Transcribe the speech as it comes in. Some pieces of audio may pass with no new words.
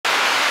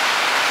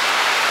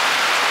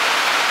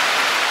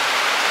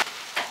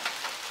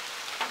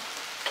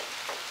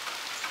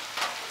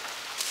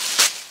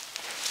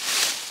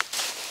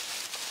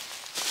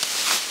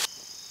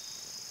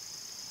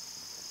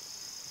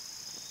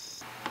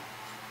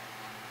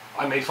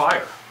I made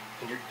fire.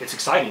 And it's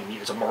exciting.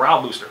 It's a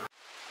morale booster.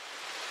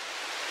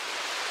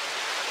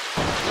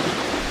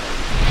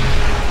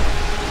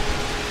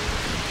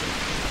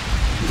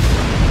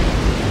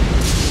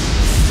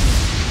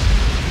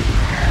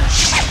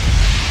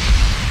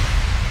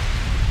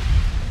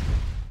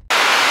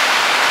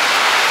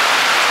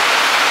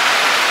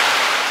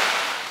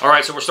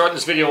 Alright, so we're starting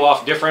this video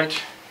off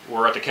different.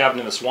 We're at the cabin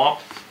in the swamp.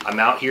 I'm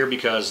out here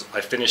because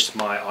I finished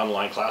my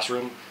online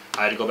classroom.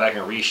 I had to go back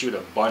and reshoot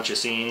a bunch of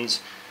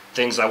scenes,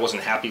 things I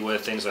wasn't happy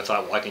with, things I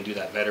thought, well, I can do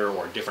that better,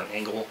 or a different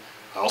angle.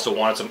 I also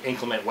wanted some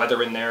inclement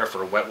weather in there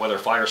for wet weather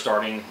fire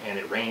starting, and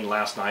it rained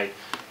last night,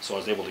 so I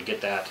was able to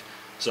get that.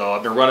 So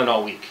I've been running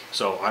all week.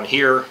 So I'm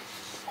here,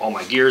 all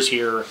my gear's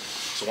here,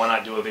 so why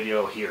not do a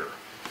video here?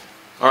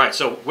 Alright,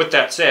 so with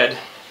that said,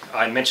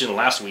 I mentioned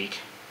last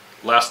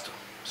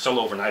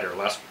solo overnighter,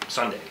 last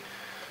Sunday,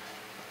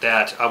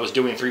 that I was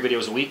doing 3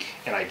 videos a week,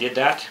 and I did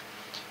that.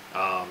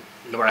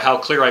 No matter how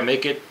clear I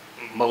make it,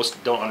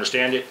 most don't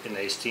understand it, and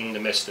they seem to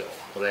miss still.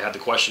 Well, they had the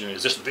question,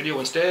 is this a video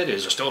instead?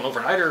 Is there still an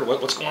overnighter?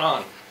 What's going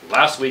on?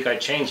 Last week I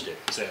changed it,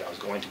 said I was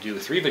going to do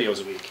 3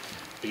 videos a week,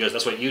 because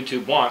that's what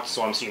YouTube wants,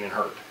 so I'm seen and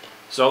heard.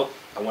 So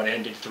I went ahead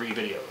and did 3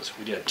 videos.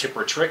 We did a tip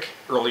or trick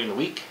early in the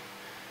week,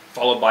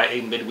 followed by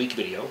a midweek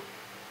video.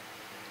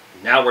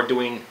 Now we're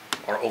doing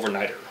our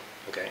overnighter,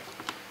 okay?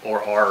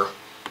 Or our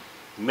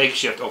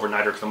makeshift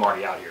overnighter, because I'm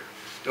already out here.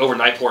 The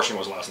overnight portion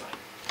was last night.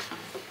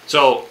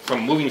 So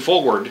from moving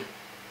forward,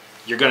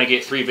 you're going to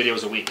get 3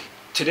 videos a week.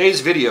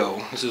 Today's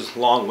video, this is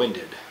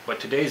long-winded, but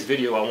today's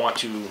video I want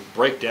to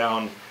break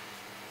down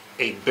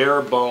a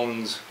bare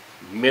bones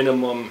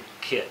minimum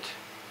kit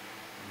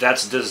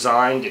that's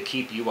designed to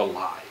keep you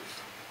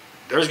alive.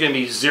 There's going to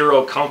be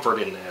zero comfort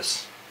in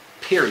this,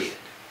 period.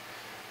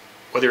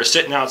 Whether you're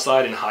sitting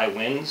outside in high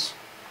winds,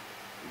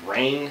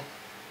 rain,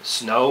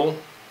 snow,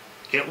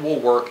 it will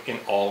work in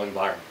all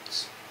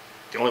environments.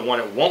 The only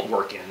one it won't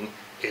work in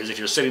is if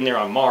you're sitting there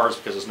on Mars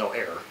because there's no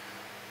air,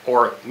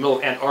 or the middle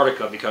of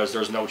Antarctica because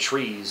there's no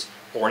trees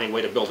or any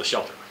way to build a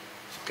shelter.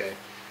 Okay,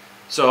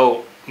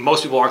 so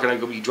most people aren't going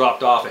to be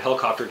dropped off a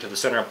helicopter to the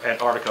center of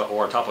Antarctica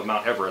or on top of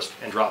Mount Everest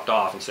and dropped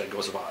off and said,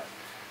 go survive.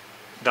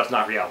 That's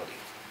not reality.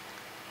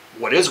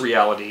 What is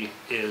reality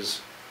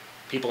is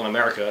people in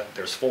America,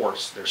 there's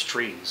forests, there's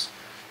trees.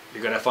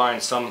 You're going to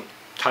find some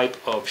type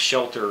of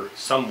shelter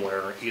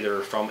somewhere,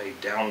 either from a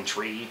downed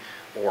tree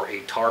or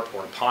a tarp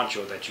or a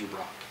poncho that you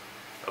brought,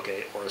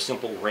 okay, or a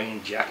simple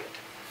rain jacket.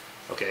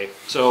 Okay,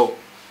 so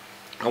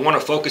I want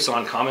to focus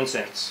on common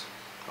sense.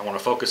 I want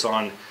to focus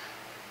on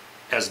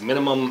as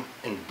minimum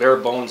and bare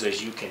bones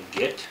as you can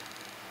get.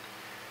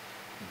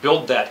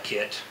 Build that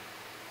kit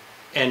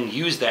and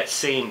use that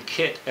same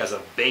kit as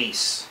a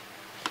base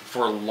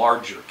for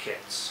larger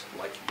kits,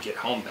 like get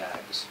home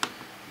bags,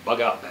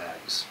 bug out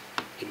bags,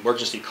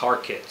 emergency car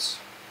kits,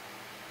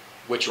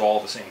 which are all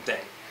the same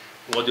thing.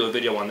 We'll do a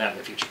video on that in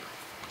the future.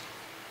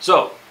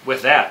 So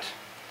with that,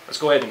 let's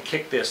go ahead and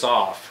kick this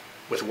off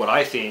with what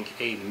I think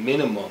a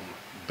minimum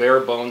bare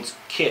bones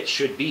kit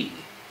should be,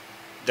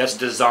 that's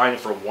designed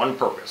for one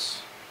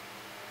purpose: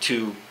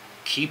 to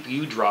keep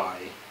you dry,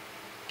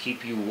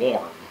 keep you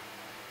warm,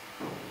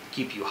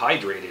 keep you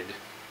hydrated,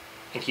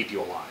 and keep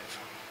you alive.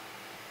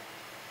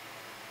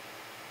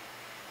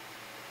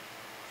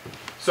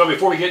 So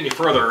before we get any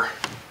further,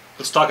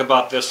 let's talk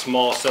about this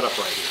small setup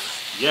right here.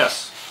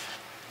 Yes,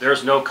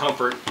 there's no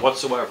comfort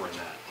whatsoever in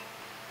that.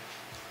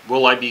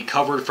 Will I be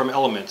covered from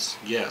elements?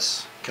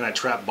 Yes. Can I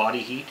trap body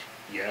heat?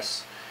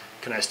 Yes.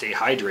 Can I stay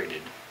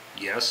hydrated?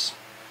 Yes.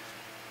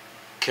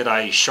 Could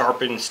I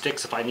sharpen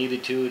sticks if I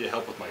needed to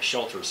help with my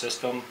shelter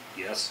system?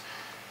 Yes.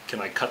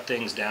 Can I cut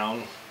things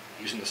down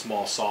using the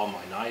small saw and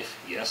my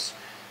knife? Yes.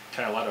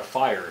 Can I light a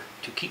fire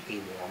to keep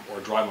me warm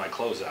or dry my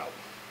clothes out?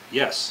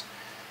 Yes.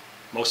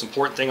 Most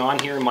important thing on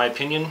here, in my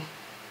opinion,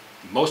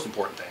 most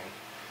important thing,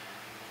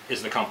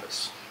 is the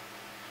compass.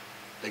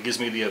 That gives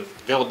me the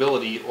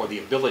availability or the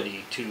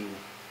ability to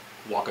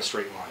walk a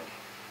straight line.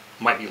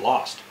 Might be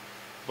lost,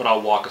 but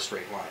I'll walk a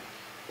straight line.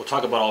 We'll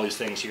talk about all these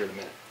things here in a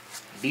minute.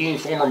 Being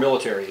former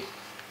military,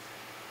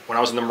 when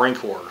I was in the Marine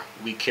Corps,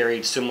 we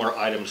carried similar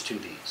items to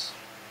these.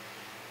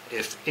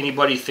 If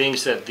anybody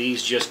thinks that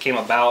these just came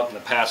about in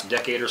the past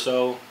decade or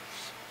so,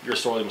 you're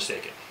sorely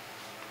mistaken.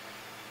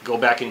 Go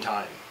back in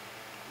time.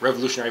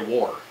 Revolutionary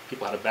War,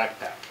 people had a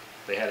backpack,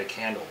 they had a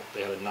candle,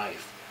 they had a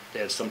knife, they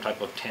had some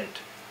type of tent,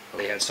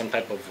 they had some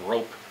type of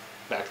rope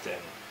back then.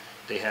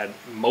 They had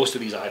most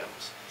of these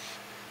items.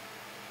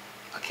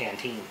 A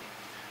canteen.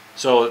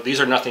 So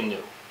these are nothing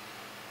new.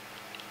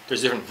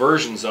 There's different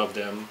versions of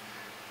them,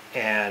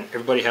 and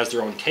everybody has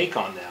their own take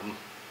on them,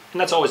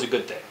 and that's always a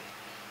good thing.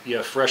 You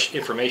have fresh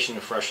information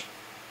and fresh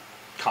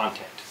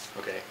content,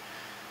 okay?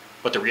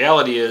 But the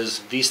reality is,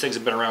 these things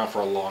have been around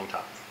for a long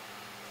time.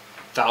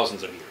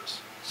 Thousands of years.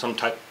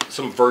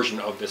 Some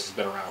version of this has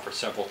been around for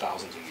several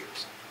thousands of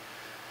years.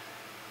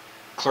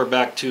 Clear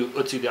back to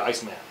Ötzi the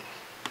Iceman.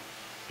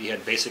 He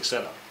had basic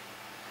setup,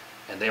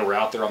 and they were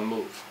out there on the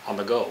move, on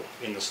the go,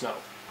 in the snow.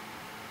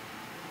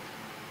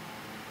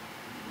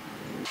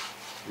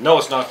 No,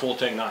 it's not a full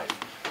tang knife.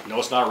 No,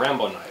 it's not a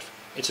Rambo knife.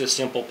 It's a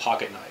simple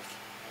pocket knife.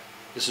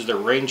 This is the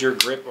Ranger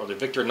Grip, or the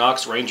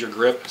Victorinox Ranger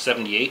Grip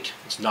 78.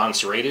 It's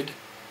non-serrated.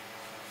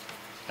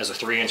 Has a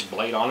 3-inch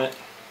blade on it.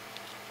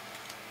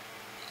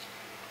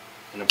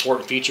 An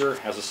important feature,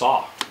 has a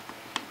saw.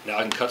 Now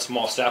I can cut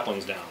small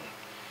saplings down.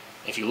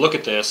 If you look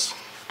at this,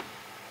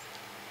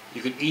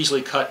 you could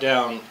easily cut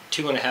down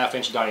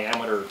 2.5-inch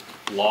diameter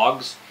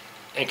logs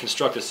and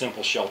construct a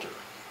simple shelter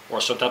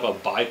or some type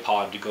of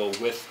bipod to go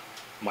with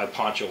my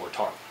poncho or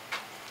tarp.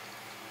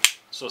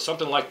 So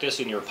something like this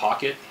in your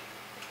pocket,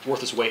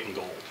 worth its weight in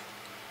gold.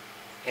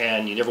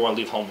 And you never want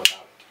to leave home without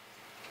it.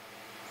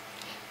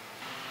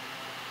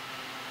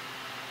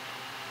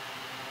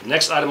 The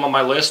next item on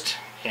my list,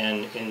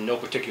 and in no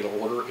particular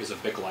order, is a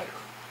Bic lighter.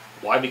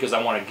 Why? Because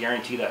I want to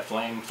guarantee that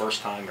flame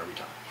first time, every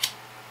time.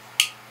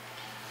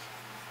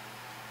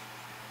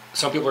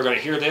 Some people are going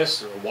to hear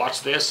this or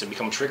watch this and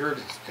become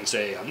triggered and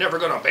say, I'm never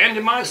going to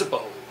abandon my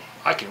Zippo.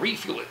 I can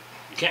refuel it.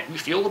 You can't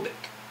refuel the Bic.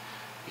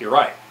 You're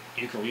right.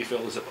 You can refill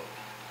the Zippo.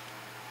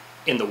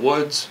 In the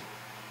woods,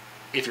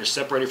 if you're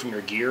separated from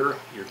your gear,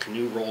 your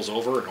canoe rolls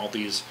over, and all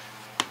these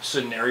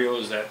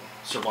scenarios that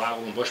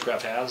survival and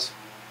bushcraft has,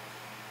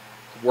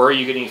 where are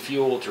you getting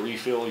fuel to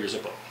refill your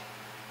Zippo?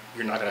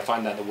 You're not going to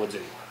find that in the woods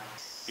anywhere.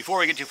 Before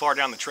we get too far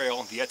down the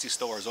trail, the Etsy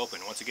store is open.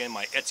 Once again,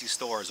 my Etsy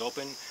store is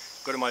open.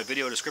 Go to my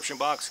video description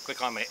box,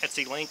 click on my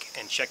Etsy link,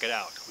 and check it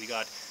out. We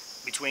got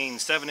between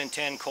 7 and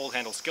 10 cold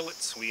handle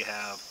skillets. We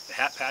have the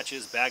hat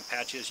patches, bag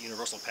patches,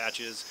 universal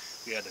patches.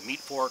 We have the meat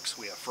forks,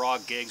 we have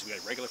frog gigs, we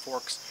have regular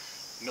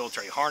forks,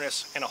 military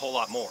harness, and a whole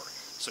lot more.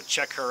 So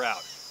check her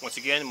out. Once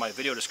again, my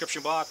video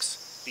description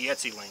box, the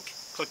Etsy link.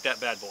 Click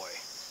that bad boy,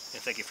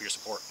 and thank you for your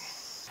support.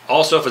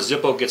 Also, if a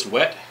Zippo gets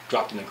wet,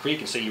 dropped in the creek,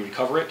 and say you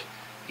recover it,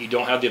 you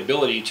don't have the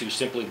ability to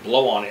simply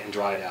blow on it and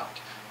dry it out.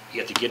 You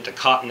have to get the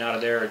cotton out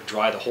of there,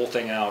 dry the whole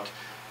thing out,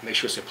 make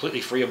sure it's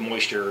completely free of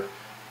moisture,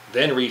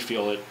 then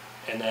refill it,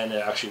 and then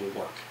it actually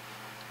will work.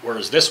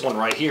 Whereas this one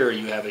right here,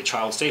 you have a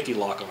child safety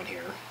lock on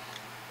here.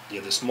 You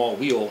have this small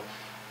wheel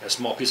and a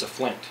small piece of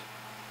flint.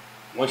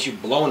 Once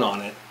you've blown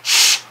on it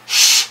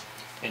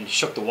and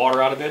shook the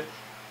water out of it,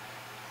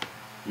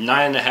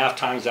 9.5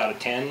 times out of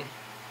 10,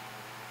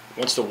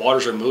 once the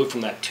water's removed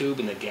from that tube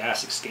and the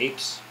gas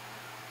escapes,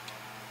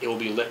 it will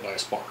be lit by a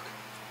spark.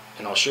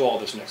 And I'll show all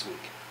this next week.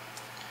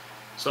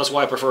 So that's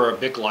why I prefer a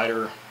Bic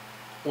lighter,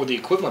 or the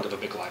equivalent of a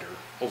Bic lighter,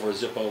 over a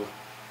Zippo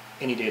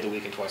any day of the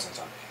week and twice on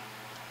Sunday.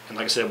 And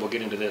like I said, we'll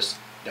get into this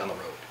down the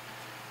road.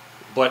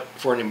 But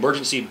for an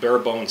emergency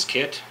Barebones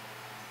kit,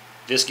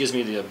 this gives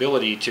me the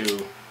ability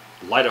to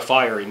light a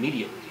fire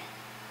immediately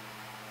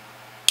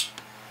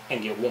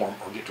and get warm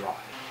or get dry.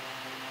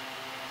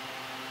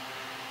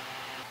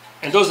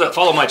 And those that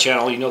follow my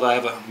channel, you know that I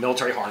have a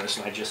military harness,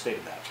 and I just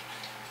stated that.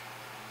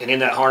 And in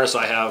that harness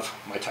I have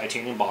my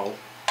titanium bottle,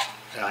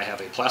 and I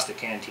have a plastic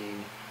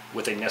canteen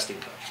with a nesting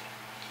cup.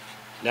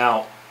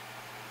 Now,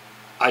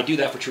 I do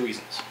that for 2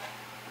 reasons.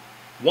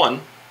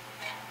 One,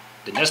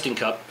 the nesting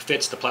cup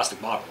fits the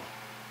plastic bottle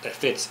that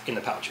fits in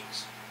the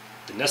pouches.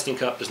 The nesting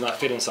cup does not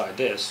fit inside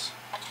this,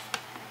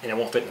 and it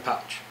won't fit in the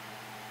pouch.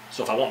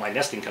 So if I want my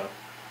nesting cup,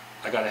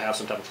 I got to have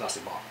some type of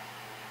plastic bottle.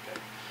 Okay?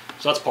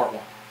 So that's part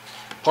one.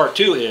 Part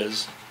two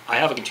is I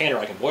have a container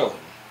I can boil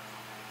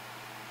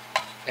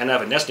in, and I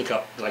have a nesting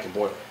cup that I can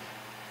boil in.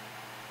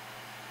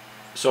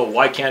 So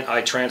why can't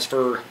I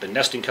transfer the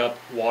nesting cup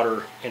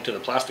water into the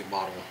plastic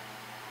bottle?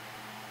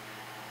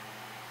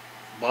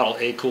 Bottle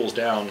A cools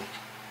down,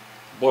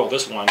 boil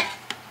this one,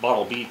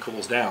 bottle B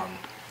cools down.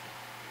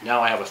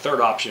 Now I have a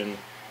third option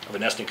of a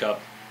nesting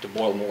cup to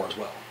boil more as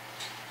well.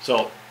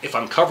 So if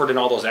I'm covered in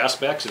all those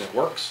aspects and it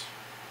works,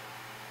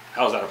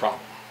 how is that a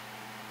problem?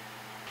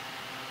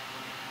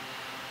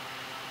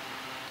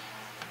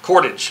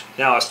 Cordage.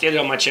 Now, I stated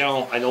on my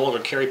channel, I no longer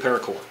carry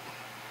paracord.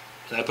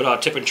 And I put out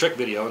a tip and trick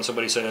video and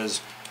somebody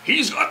says,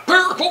 he's got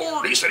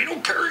paracord, he said he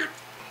don't carry it.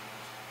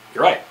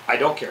 You're right, I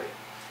don't carry it.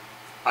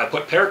 I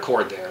put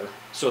paracord there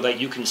so that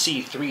you can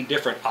see 3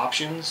 different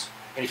options.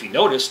 And if you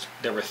noticed,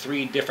 there were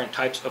 3 different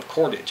types of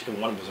cordage,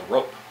 and one was a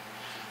rope.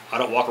 I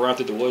don't walk around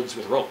through the woods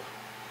with rope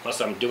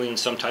unless I'm doing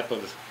some type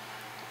of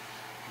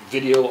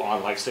video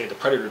on, like, say, the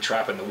predator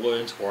trap in the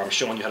woods, or I'm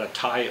showing you how to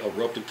tie a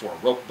rope for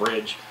a rope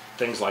bridge,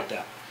 things like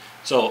that.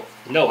 So,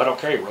 no, I don't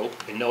carry rope,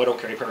 and no, I don't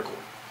carry paracord.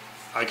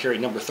 I carry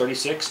number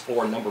 36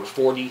 or number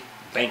 40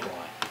 bank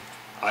line.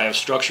 I have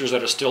structures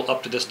that are still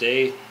up to this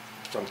day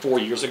from 4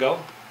 years ago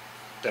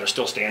that are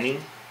still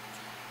standing,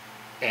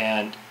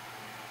 and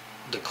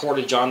the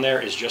cordage on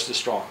there is just as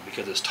strong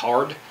because it's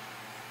tarred.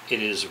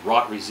 It is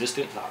rot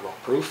resistant, not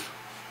rot proof,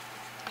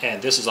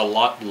 and this is a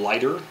lot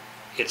lighter.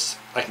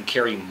 I can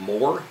carry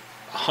more.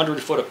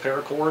 100 foot of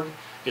paracord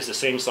is the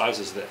same size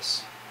as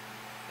this,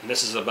 and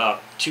this is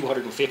about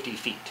 250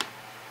 feet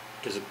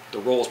because the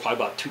roll is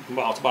probably about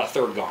it's about a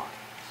third gone.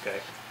 Okay,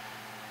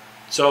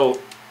 so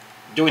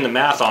doing the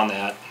math on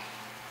that,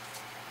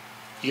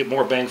 you get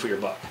more bang for your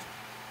buck.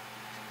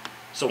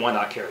 So why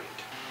not carry it?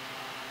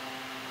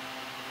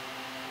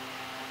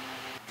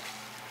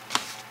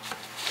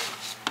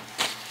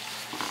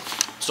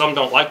 Some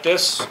don't like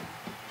this.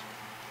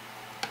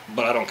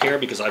 but I don't care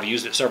because I've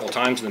used it several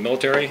times in the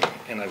military,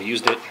 and I've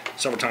used it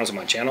several times on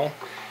my channel.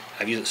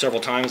 I've used it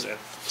several times at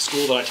the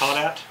school that I taught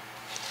at.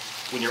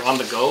 When you're on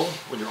the go,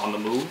 when you're on the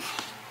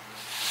move,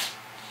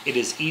 it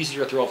is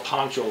easier to throw a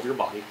poncho over your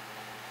body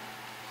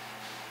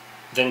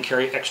than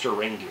carry extra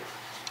rain gear.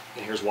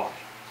 And here's why.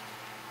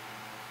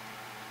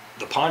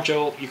 The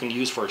poncho you can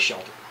use for a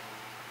shelter.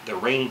 The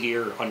rain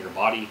gear on your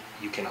body,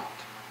 you cannot.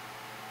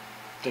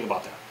 Think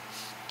about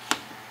that.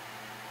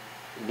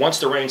 Once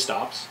the rain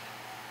stops,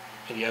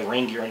 and you have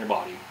rain gear on your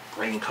body,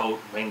 rain coat,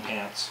 rain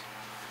pants,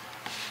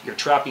 you're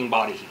trapping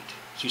body heat.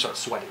 So you start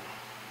sweating.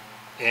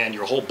 And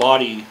your whole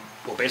body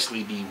will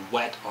basically be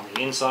wet on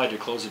the inside, your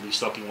clothes will be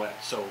soaking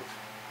wet. So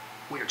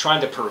what you're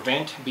trying to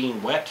prevent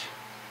being wet,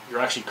 you're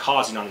actually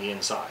causing on the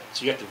inside.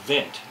 So you have to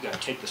vent, you got to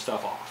take the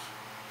stuff off.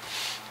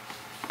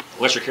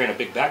 Unless you're carrying a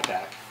big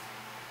backpack,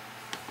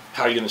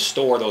 how are you going to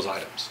store those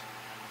items?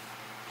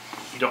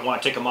 You don't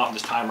want to take them off and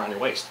just tie them around your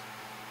waist.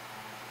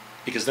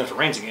 Because then if it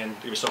rains again,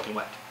 you're soaking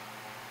wet.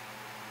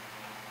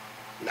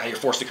 Now you're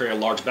forced to carry a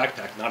large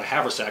backpack, not a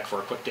haversack for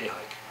a quick day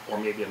hike, or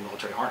maybe a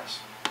military harness.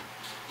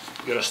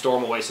 You got to store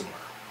them away somewhere.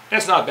 And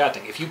it's not a bad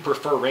thing. If you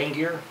prefer rain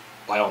gear,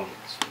 by all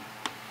means.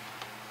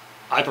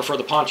 I prefer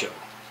the poncho,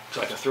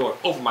 so I can throw it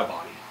over my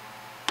body,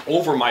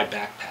 over my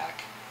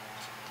backpack,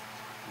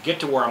 get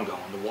to where I'm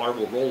going. The water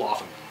will roll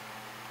off of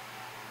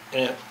me.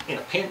 And in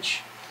a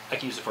pinch, I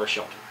can use it for a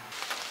shelter.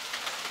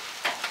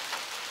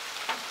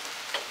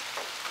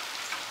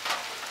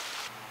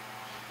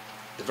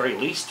 At the very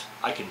least,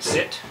 I can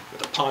sit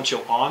with a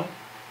poncho on,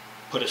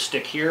 put a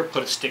stick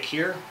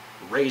here,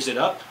 raise it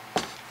up,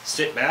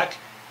 sit back,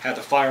 have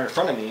the fire in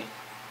front of me,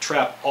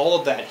 trap all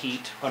of that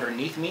heat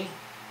underneath me,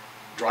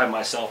 dry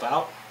myself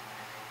out,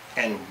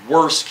 and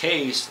worst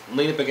case,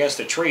 lean up against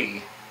a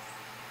tree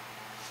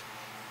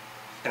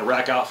and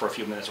rack out for a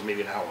few minutes or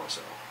maybe an hour or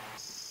so.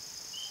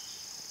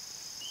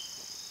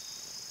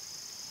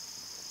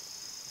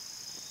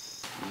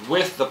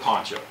 With the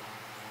poncho,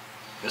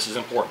 this is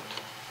important.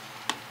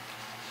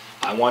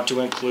 I want to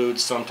include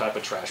some type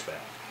of trash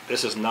bag.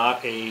 This is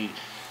not a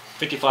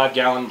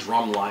 55-gallon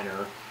drum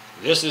liner.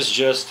 This is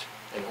just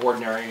an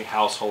ordinary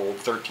household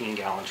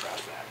 13-gallon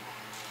trash bag.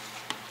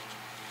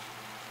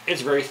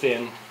 It's very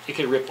thin. It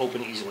can rip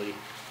open easily.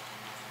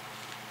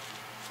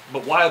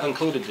 But why I've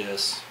included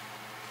this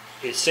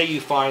is, say you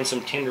find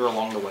some tinder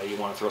along the way, you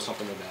want to throw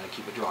something in the bag,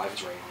 keep it dry if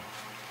it's raining.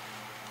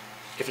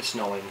 If it's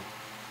snowing,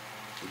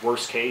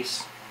 worst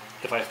case,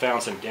 if I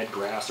found some dead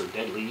grass or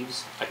dead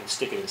leaves, I can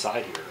stick it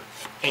inside here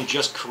and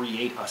just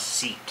create a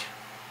seat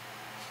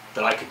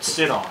that I could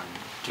sit on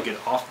to get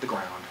off the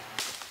ground.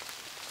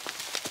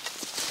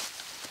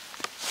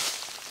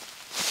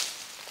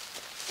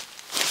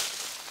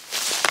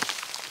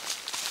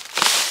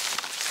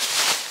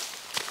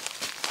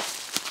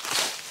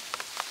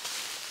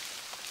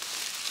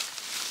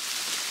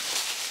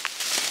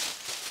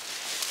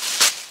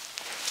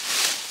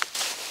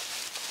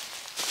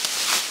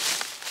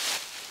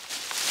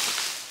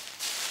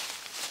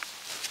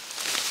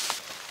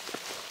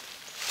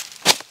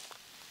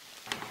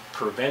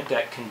 Prevent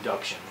that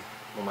conduction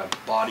when my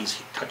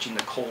body's touching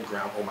the cold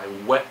ground, or my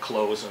wet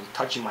clothes and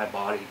touching my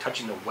body,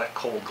 touching the wet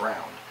cold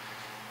ground.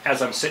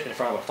 As I'm sitting in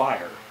front of a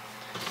fire,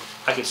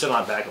 I can sit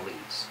on a bag of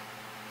leaves.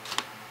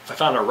 If I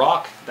found a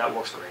rock, that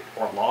works great,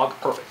 or a log,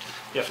 perfect.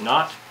 If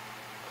not,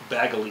 a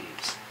bag of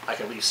leaves. I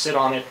can at least sit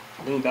on it,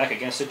 lean back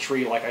against a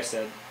tree like I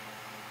said,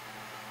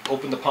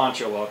 open the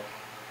poncho up,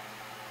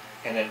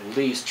 and at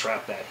least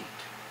trap that heat.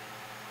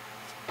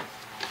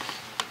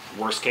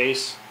 Worst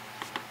case,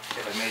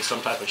 if I made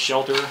some type of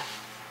shelter,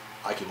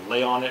 I can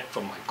lay on it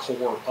from my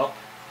core up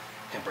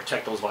and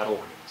protect those vital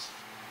organs.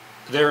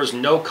 There's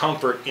no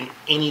comfort in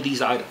any of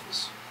these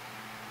items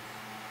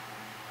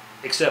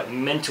except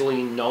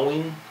mentally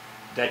knowing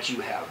that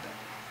you have them.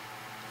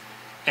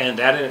 And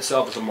that in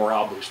itself is a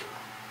morale booster.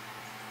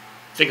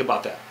 Think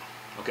about that,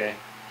 okay?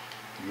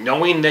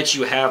 Knowing that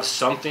you have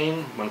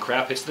something when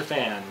crap hits the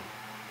fan,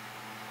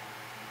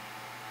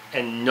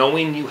 and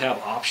knowing you have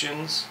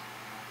options,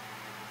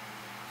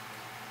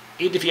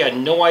 even if you had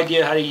no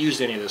idea how to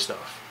use any of this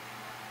stuff.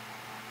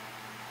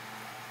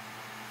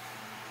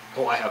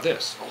 Oh, I have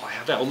this. Oh, I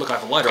have that. Oh, look, I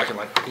have a lighter. I can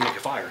make a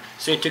fire.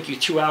 Say it took you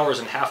 2 hours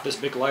and half this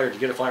big lighter to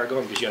get a fire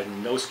going because you had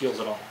no skills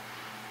at all.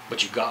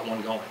 But you got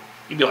one going.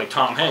 You'd be like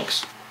Tom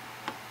Hanks.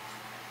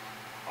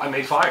 I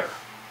made fire.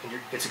 And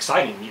it's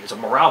exciting. It's a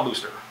morale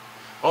booster.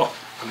 Oh,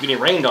 I'm getting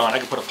rained on. I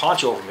can put a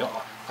poncho over me.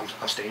 Oh,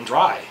 I'm staying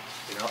dry.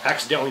 You know,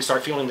 accidentally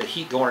start feeling the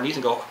heat go underneath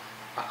and go,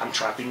 I'm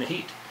trapping the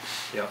heat.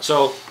 You know,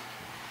 so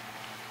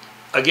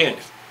again,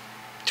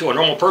 to a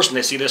normal person,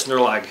 they see this and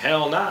they're like,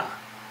 hell nah.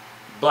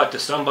 But to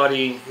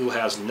somebody who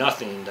has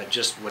nothing, that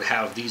just would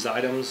have these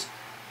items,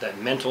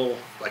 that mental,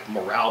 like,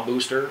 morale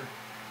booster,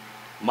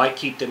 might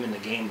keep them in the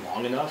game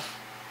long enough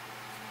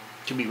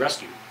to be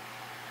rescued.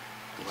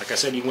 Like I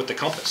said, even with the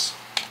compass.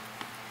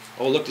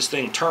 Oh, look, this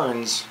thing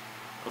turns.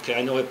 Okay,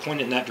 I know it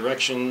pointed in that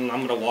direction.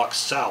 I'm going to walk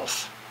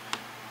south.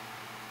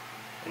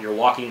 And you're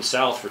walking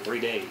south for 3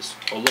 days.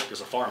 Oh, look,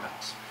 there's a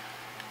farmhouse.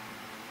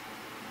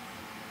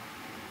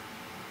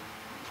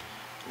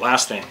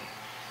 Last thing,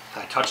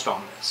 I touched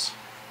on this,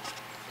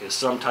 is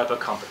some type of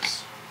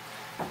compass.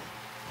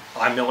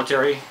 I'm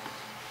military,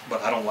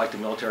 but I don't like the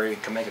military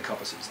Kamega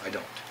compasses. I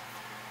don't.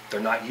 They're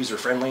not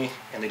user-friendly,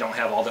 and they don't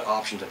have all the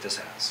options that this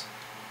has.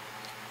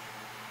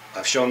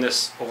 I've shown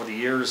this over the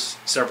years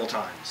several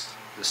times.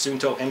 The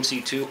Sunto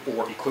MC2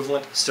 or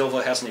equivalent,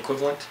 Silva has an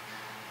equivalent,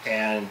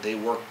 and they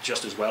work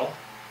just as well.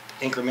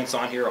 The increments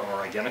on here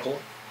are identical.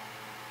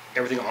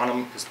 Everything on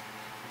them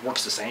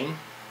works the same.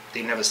 They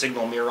even have a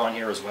signal mirror on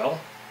here as well.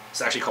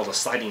 It's actually called a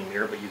sighting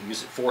mirror, but you can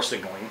use it for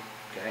signaling.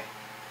 Okay.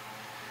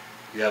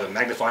 You have a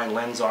magnifying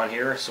lens on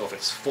here, so if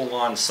it's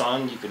full-on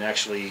sun, you can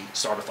actually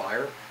start a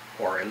fire,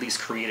 or at least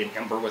create an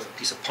ember with a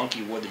piece of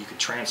punky wood that you could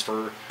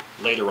transfer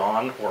later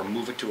on, or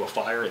move it to a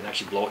fire and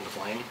actually blow it into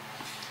flame.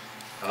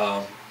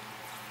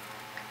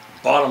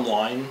 Bottom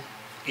line,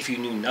 if you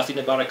knew nothing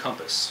about a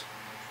compass,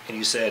 and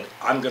you said,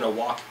 I'm going to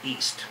walk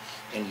east,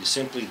 and you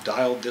simply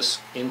dialed this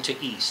into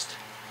east,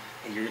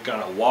 and you're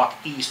going to walk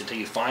east until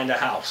you find a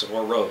house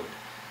or a road,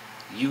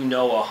 you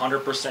know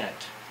 100%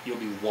 you'll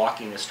be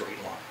walking a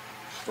straight line,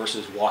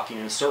 versus walking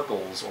in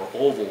circles or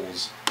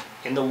ovals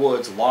in the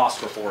woods lost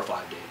for 4 or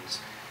 5 days.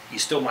 You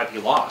still might be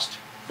lost,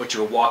 but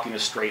you're walking a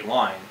straight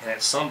line. And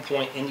at some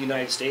point in the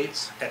United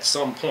States, at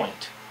some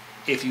point,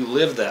 if you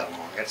live that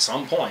long, at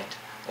some point,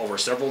 over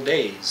several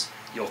days,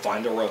 you'll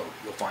find a road,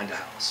 you'll find a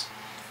house.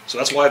 So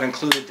that's why I've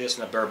included this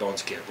in the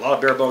Barebones kit. A lot of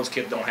Barebones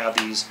kit don't have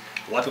these.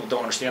 A lot of people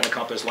don't understand the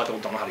compass. A lot of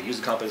people don't know how to use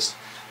the compass.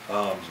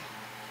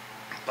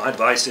 My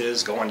advice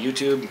is go on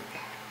YouTube,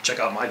 check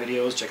out my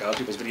videos, check out other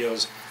people's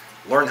videos,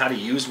 learn how to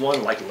use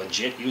one, like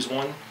legit use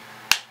one.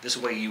 This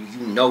way you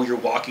know you're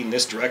walking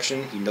this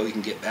direction, you know you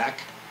can get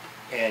back,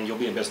 and you'll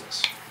be in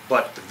business.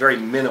 But at the very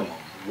minimum,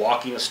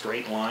 walking a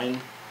straight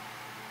line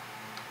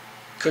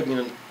could mean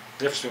the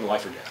difference between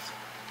life or death.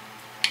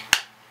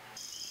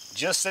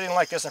 Just sitting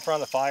like this in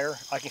front of the fire,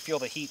 I can feel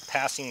the heat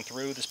passing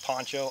through this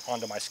poncho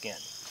onto my skin.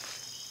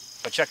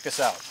 But check this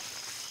out.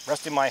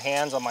 Resting my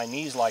hands on my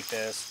knees like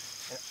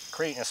this,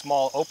 creating a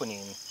small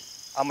opening,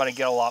 I'm going to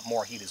get a lot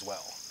more heat as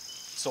well.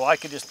 So I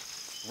could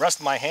just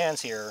rest my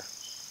hands here,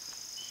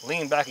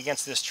 lean back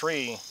against this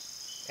tree,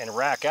 and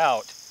rack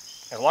out.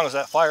 As long as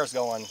that fire's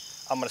going,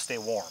 I'm going to stay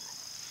warm,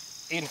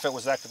 even if it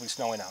was actively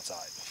snowing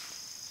outside.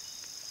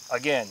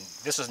 Again,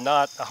 this is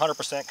not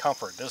 100%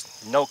 comfort. There's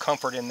no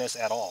comfort in this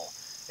at all,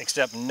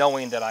 except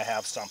knowing that I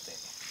have something.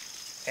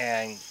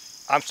 And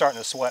I'm starting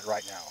to sweat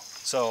right now.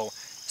 So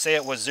say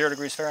it was 0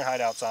 degrees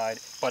Fahrenheit outside,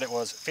 but it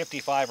was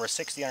 55 or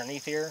 60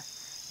 underneath here,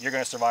 you're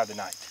going to survive the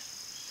night.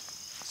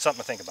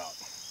 Something to think about.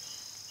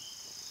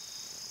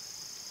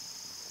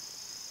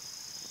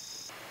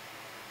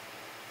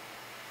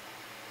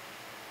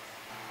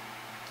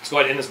 Let's go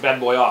ahead and end this bad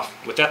boy off.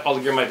 With that, all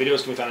of my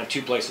videos can be found in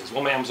 2 places.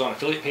 One, my Amazon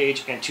affiliate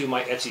page, and 2,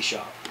 my Etsy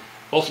shop.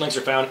 Both links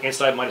are found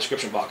inside my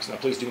description box. Now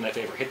please do me that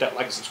favor. Hit that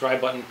like and subscribe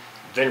button,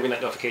 then ring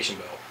that notification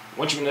bell.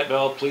 Once you ring that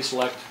bell, please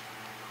select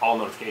all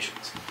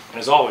notifications. And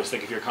as always,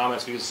 thank you for your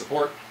comments, views, and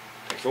support.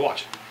 Thanks for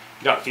watching.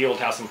 Get out in the field,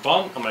 have some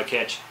fun. I'm going to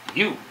catch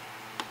you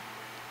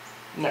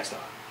next time.